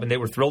full-time job, and they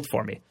were thrilled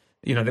for me.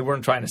 They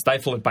weren't trying to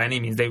stifle it by any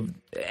means.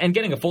 And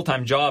getting a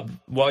full-time job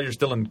while you're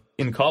still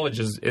in college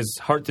is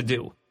hard to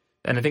do.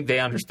 And I think they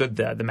understood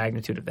the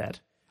magnitude of that.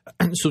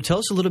 So tell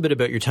us a little bit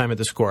about your time at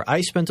the Score.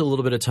 I spent a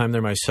little bit of time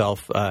there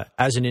myself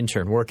as an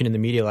intern working in the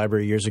media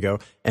library years ago.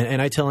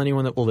 And I tell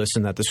anyone that will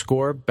listen that the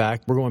Score,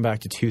 we're going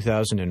back to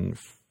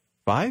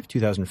 2005,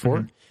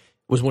 2004,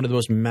 was one of the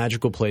most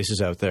magical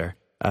places out there.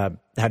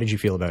 How did you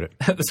feel about it?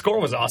 The Score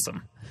was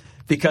awesome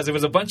because it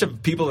was a bunch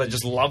of people that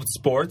just loved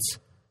sports,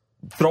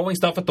 throwing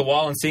stuff at the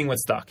wall and seeing what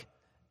stuck.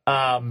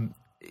 And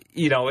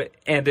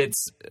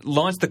it's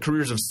launched the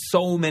careers of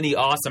so many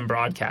awesome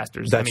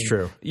broadcasters. That's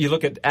true. You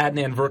look at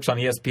Adnan Virks on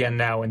ESPN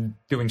now and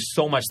doing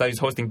so much that he's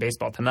hosting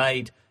Baseball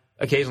Tonight,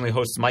 occasionally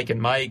hosts Mike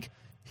and Mike.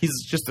 His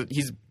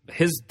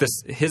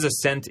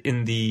ascent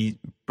in the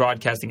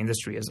broadcasting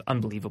industry is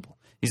unbelievable.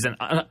 He's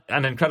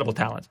an incredible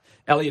talent.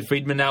 Elliot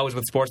Friedman now is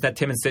with Sportsnet.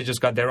 Tim and Sid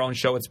just got their own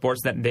show at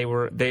Sportsnet, and they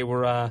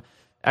were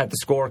at the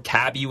Score.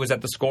 Cabby was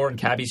at the Score, and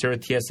Cabby's here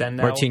at TSN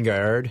now. Martine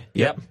Gaillard.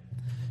 Yep.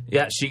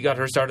 Yeah, she got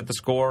her start at the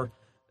Score.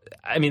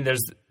 I mean,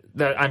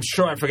 I'm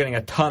sure I'm forgetting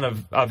a ton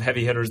of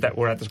heavy hitters that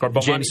were at the Score.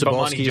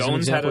 Bomani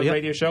Jones had a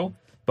radio show.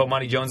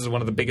 Bomani Jones is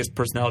one of the biggest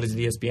personalities at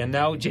ESPN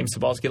now. James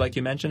Cebulski, like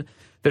you mentioned.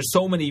 There's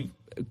so many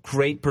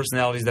great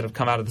personalities that have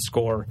come out of the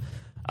Score.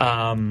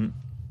 And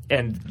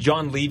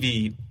John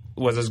Levy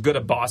was as good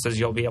a boss as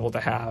you'll be able to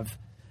have.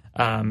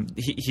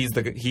 He's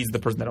the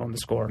person that owned the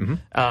Score.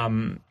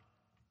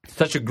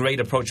 Such a great,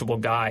 approachable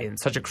guy and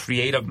such a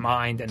creative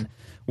mind and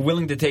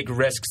willing to take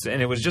risks.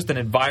 And it was just an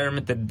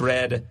environment that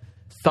bred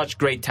such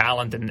great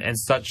talent and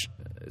such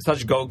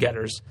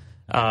go-getters.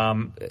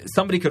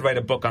 Somebody could write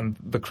a book on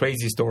the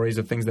crazy stories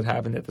of things that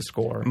happened at the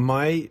Score.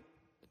 My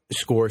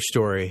Score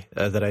story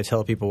that I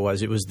tell people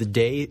it was the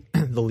day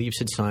the Leafs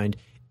had signed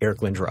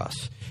Eric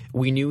Lindros.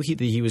 We knew that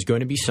he was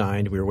going to be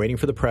signed. We were waiting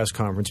for the press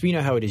conference. But you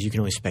know how it is. You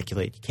can only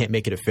speculate. You can't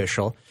make it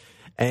official.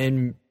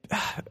 And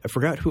I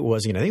forgot who it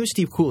was again. I think it was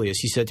Steve Kouleas.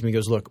 He said to me, he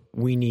goes, look,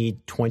 we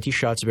need 20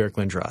 shots of Eric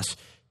Lindros,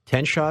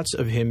 10 shots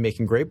of him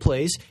making great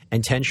plays,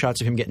 and 10 shots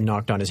of him getting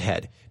knocked on his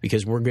head,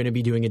 because we're going to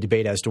be doing a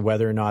debate as to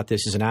whether or not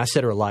this is an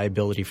asset or a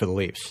liability for the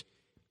Leafs.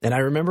 And I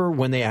remember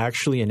when they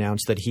actually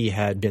announced that he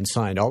had been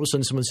signed, all of a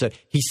sudden someone said,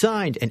 he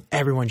signed, and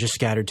everyone just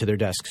scattered to their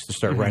desks to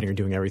start writing or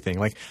doing everything.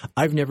 Like,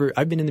 I've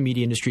been in the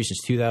media industry since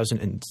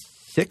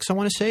 2006, I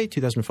want to say,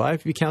 2005,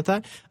 if you count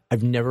that.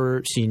 I've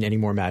never seen any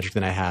more magic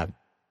than I have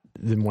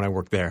than when I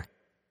worked there.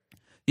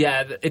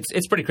 Yeah,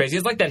 it's pretty crazy.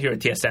 It's like that here at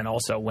TSN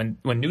also. When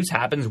news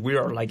happens, we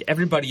are like,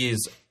 everybody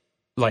is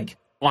like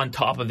on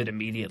top of it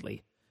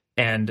immediately.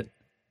 And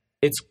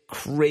it's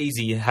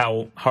crazy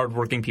how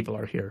hardworking people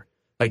are here.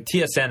 Like,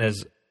 TSN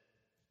is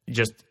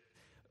just,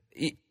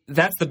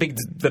 that's the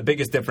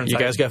biggest difference. You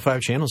guys got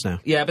 5 channels now.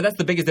 Yeah, but that's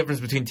the biggest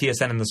difference between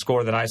TSN and the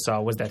Score that I saw,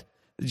 was that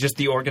just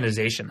the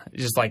organization.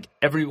 Just like,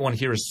 everyone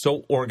here is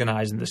so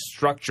organized, and the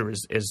structure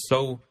is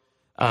so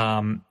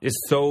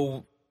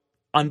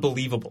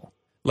unbelievable.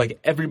 Like,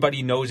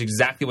 everybody knows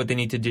exactly what they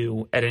need to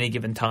do at any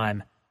given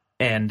time.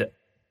 And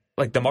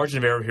like, the margin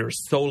of error here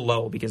is so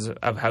low because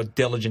of how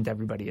diligent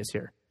everybody is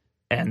here.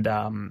 And,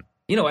 at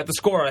the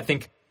Score, I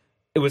think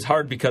it was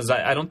hard because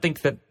I don't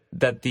think that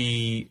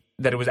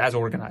it was as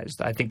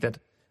organized. I think that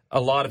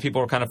a lot of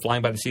people were kind of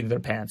flying by the seat of their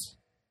pants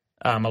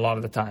a lot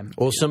of the time.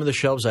 Well, some of the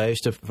shelves I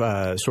used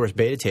to source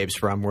beta tapes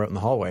from were out in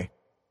the hallway.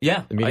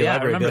 Yeah. The media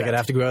library would be like, I'd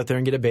have to go out there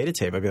and get a beta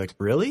tape. I'd be like,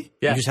 really?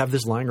 Yeah. You just have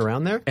this lying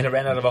around there? And it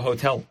ran out of a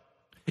hotel.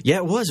 Yeah,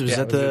 it was. It was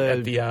at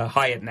the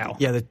Hyatt now.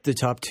 Yeah, the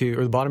top 2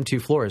 or the bottom 2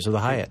 floors of the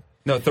Hyatt.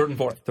 No, third and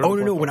fourth.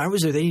 No. When I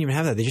was there, they didn't even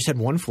have that. They just had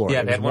one floor.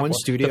 Yeah, they had one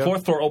studio. The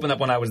fourth floor opened up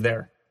when I was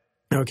there.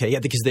 Okay, yeah,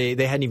 because they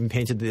hadn't even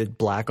painted the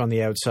black on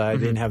the outside.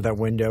 They didn't have that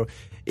window.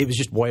 It was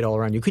just white all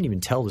around. You couldn't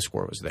even tell the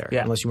Score was there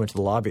unless you went to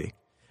the lobby.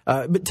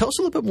 But tell us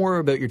a little bit more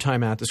about your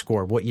time at the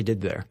Score, what you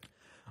did there.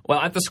 Well,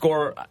 at the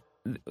Score,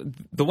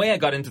 the way I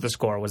got into the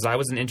Score was I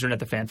was an intern at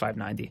the Fan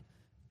 590.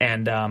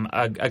 And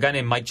a guy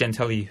named Mike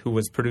Gentili, who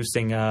was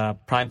producing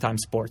Primetime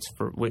Sports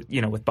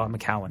with Bob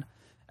McCowan,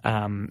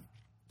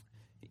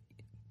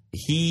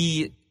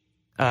 he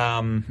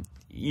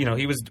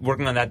was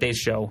working on that day's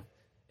show,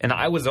 and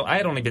I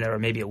had only been there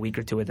maybe a week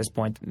or two at this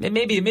point,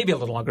 maybe a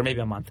little longer, maybe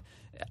a month.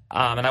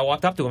 And I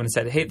walked up to him and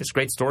said, "Hey, this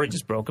great story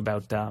just broke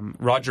about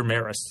Roger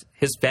Maris.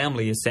 His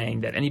family is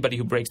saying that anybody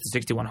who breaks the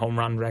 61 home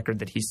run record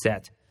that he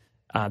set,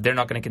 they're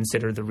not going to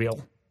consider the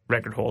real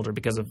record holder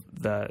because of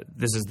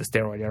this is the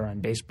steroid era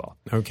in baseball."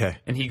 Okay.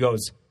 And he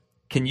goes,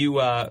 "Can you?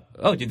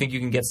 Do you think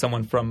you can get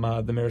someone from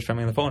the Maris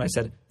family on the phone?" I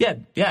said, "Yeah,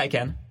 I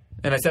can."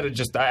 And I said it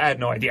just I had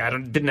no idea. I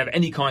didn't have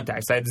any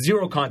contacts. I had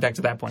zero contacts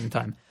at that point in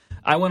time.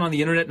 I went on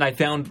the internet and I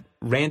found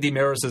Randy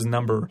Maris's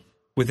number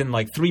within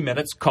like 3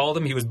 minutes. Called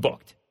him. He was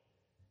booked.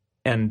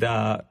 And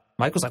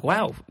Mike was like,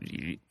 "Wow,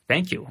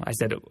 thank you." I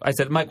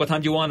said, "Mike, what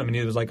time do you want him?" And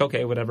he was like,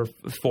 "Okay, whatever,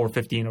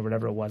 4:15 or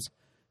whatever it was."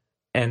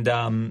 And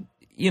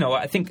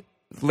I think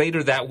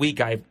later that week,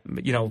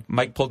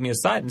 Mike pulled me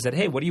aside and said,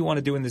 "Hey, what do you want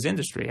to do in this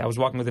industry?" I was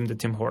walking with him to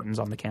Tim Hortons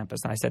on the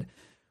campus, and I said,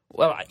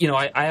 "Well,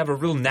 I have a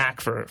real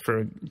knack for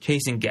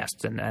chasing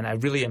guests, and I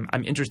really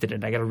I'm interested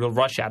in it. I get a real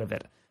rush out of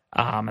it,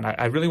 and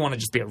I really want to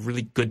just be a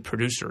really good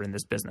producer in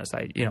this business.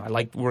 I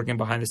like working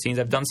behind the scenes.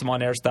 I've done some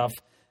on-air stuff,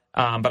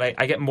 but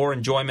I get more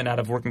enjoyment out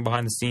of working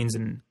behind the scenes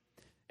and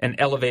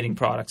elevating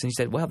products." And he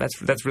said, "Well,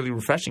 that's really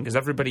refreshing because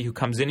everybody who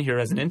comes in here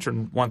as an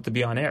intern wants to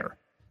be on air.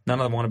 None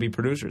of them want to be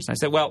producers." And I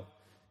said, "Well,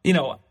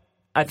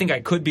 I think I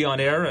could be on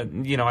air,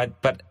 and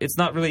but it's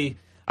not really.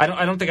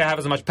 I don't think I have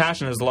as much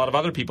passion as a lot of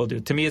other people do.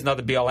 To me, it's not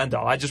the be all end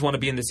all. I just want to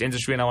be in this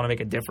industry and I want to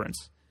make a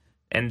difference."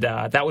 And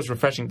that was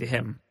refreshing to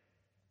him.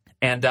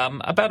 And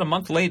about a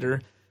month later,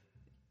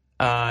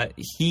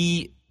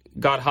 he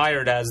got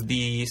hired as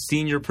the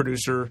senior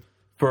producer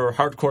for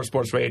Hardcore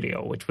Sports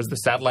Radio, which was the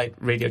satellite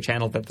radio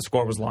channel that the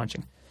Score was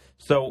launching.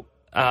 So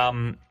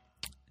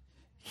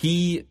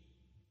he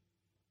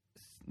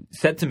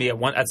said to me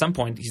at some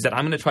point, he said,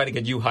 "I'm going to try to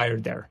get you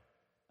hired there.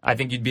 I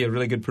think you'd be a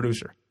really good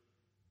producer."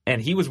 And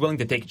he was willing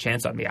to take a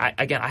chance on me. I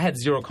had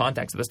zero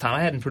contacts at this time.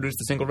 I hadn't produced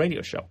a single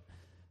radio show.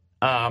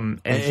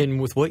 And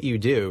with what you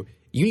do,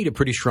 you need a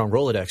pretty strong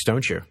Rolodex,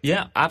 don't you?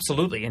 Yeah,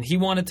 absolutely. And he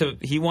wanted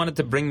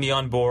to bring me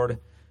on board.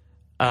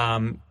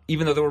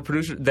 Even though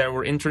there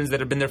were interns that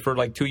had been there for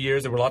like 2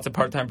 years. There were lots of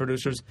part-time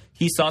producers.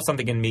 He saw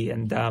something in me,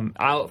 and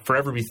I'll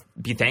forever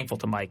be thankful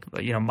to Mike.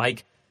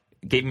 Mike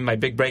gave me my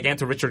big break, and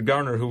to Richard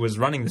Garner, who was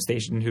running the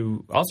station,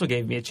 who also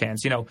gave me a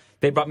chance.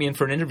 They brought me in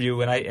for an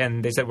interview,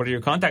 and they said, "What are your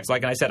contacts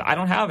like?" And I said, "I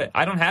don't have it.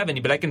 I don't have any,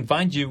 but I can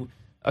find you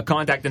a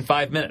contact in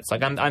 5 minutes.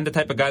 Like I'm the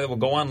type of guy that will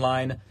go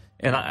online,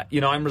 and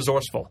I'm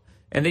resourceful."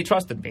 And they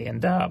trusted me.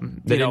 And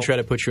they didn't try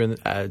to put you in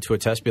to a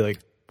test, be like,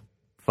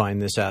 "Find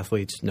this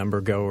athlete's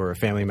number, go," or a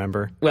family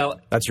member.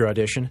 Well, that's your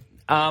audition.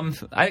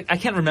 I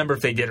can't remember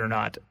if they did or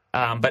not.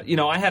 But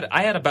I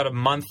had about a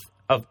month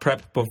of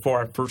prep before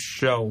our first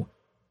show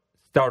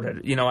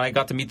started. I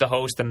got to meet the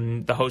host,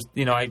 and the host,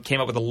 I came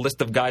up with a list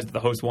of guys that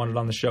the host wanted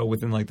on the show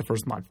within like the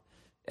first month.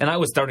 And I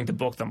was starting to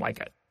book them I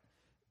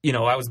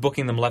was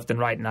booking them left and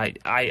right. And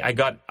I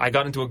got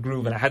into a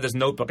groove, and I had this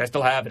notebook. I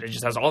still have it. It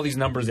just has all these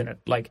numbers in it,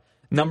 like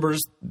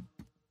numbers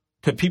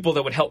to people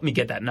that would help me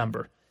get that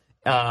number.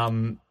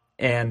 And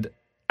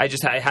I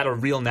had a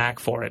real knack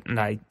for it. And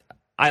I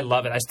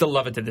love it. I still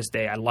love it to this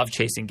day. I love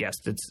chasing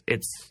guests.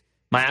 It's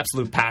my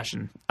absolute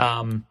passion.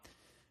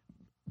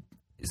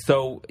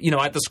 So,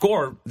 at the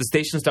Score, the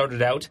station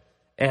started out,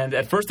 and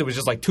at first it was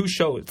just like 3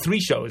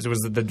 shows. It was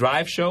the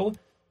drive show,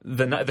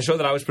 the show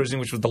that I was producing,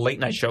 which was the late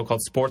night show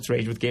called Sports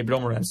Rage with Gabriel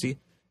Morency,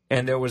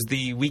 and there was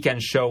the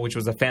weekend show, which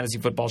was a fantasy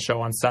football show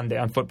on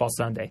Football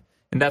Sunday,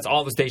 and that's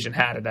all the station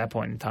had at that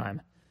point in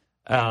time.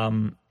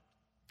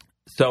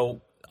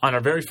 So on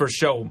our very first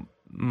show,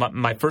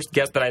 my first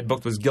guest that I had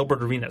booked was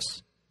Gilbert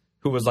Arenas,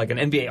 who was like an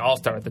NBA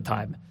All-Star at the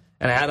time,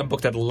 and I had him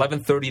booked at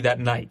 11:30 that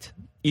night,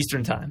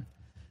 Eastern Time.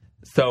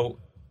 So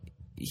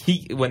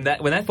when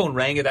that phone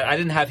rang, I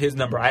didn't have his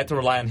number. I had to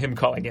rely on him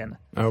calling in.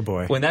 Oh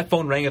boy! When that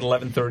phone rang at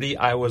 11:30,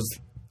 I was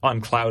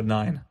on cloud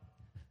 9.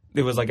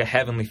 It was like a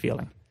heavenly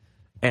feeling,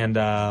 and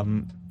I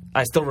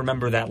still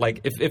remember that.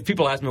 Like if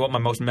people ask me what my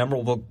most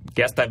memorable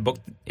guest I've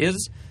booked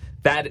is,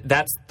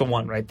 that's the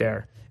one right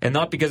there, and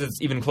not because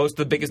it's even close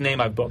to the biggest name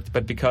I've booked,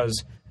 but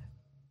because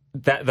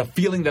that the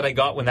feeling that I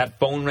got when that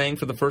phone rang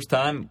for the first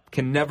time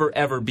can never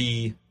ever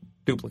be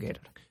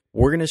duplicated.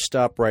 We're going to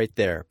stop right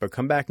there, but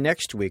come back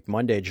next week,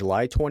 Monday,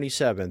 July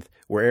 27th,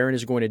 where Aaron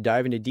is going to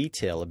dive into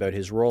detail about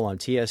his role on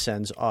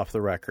TSN's Off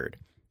the Record.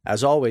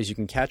 As always, you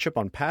can catch up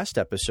on past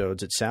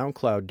episodes at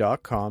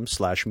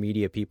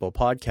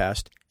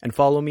soundcloud.com/mediapeoplepodcast and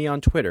follow me on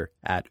Twitter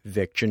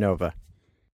 @VicGenova.